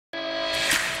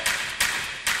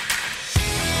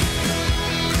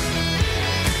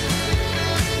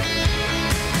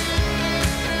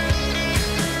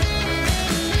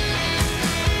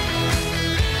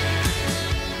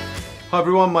Hi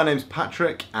everyone, my name's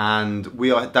Patrick and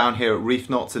we are down here at Reef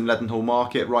Knots in Leadenhall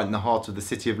Market, right in the heart of the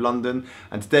City of London.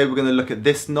 And today we're going to look at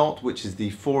this knot, which is the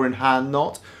 4-in-hand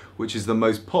knot, which is the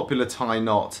most popular tie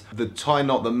knot. The tie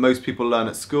knot that most people learn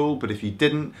at school, but if you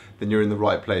didn't, then you're in the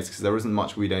right place because there isn't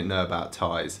much we don't know about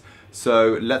ties.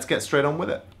 So let's get straight on with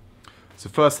it. So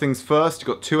first things first, you've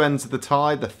got two ends of the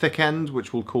tie, the thick end,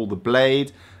 which we'll call the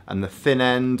blade, and the thin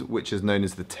end, which is known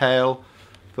as the tail.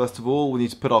 First of all, we need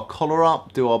to put our collar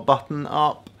up, do our button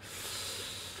up.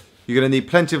 You're going to need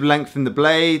plenty of length in the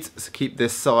blade, so keep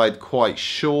this side quite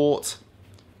short.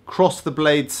 Cross the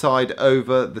blade side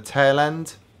over the tail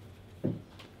end,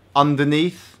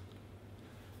 underneath,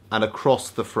 and across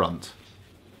the front.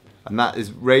 And that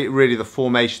is really the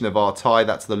formation of our tie.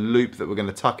 That's the loop that we're going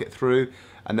to tuck it through.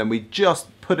 And then we just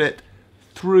put it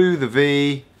through the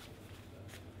V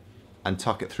and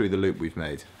tuck it through the loop we've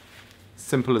made.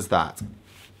 Simple as that.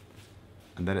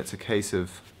 And then it's a case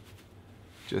of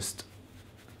just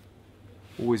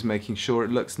always making sure it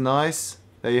looks nice.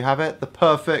 There you have it, the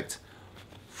perfect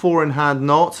 4-in-hand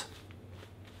knot.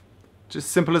 Just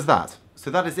simple as that.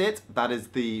 So that is it. That is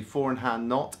the 4-in-hand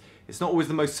knot. It's not always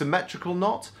the most symmetrical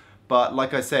knot, but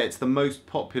like I say, it's the most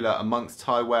popular amongst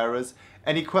tie wearers.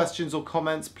 Any questions or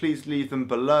comments, please leave them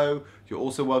below. You're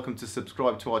also welcome to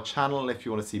subscribe to our channel if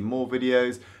you want to see more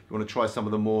videos, you want to try some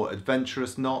of the more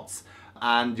adventurous knots.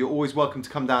 And you're always welcome to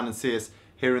come down and see us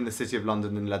here in the City of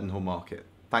London in Leadenhall Market.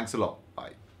 Thanks a lot.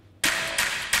 Bye.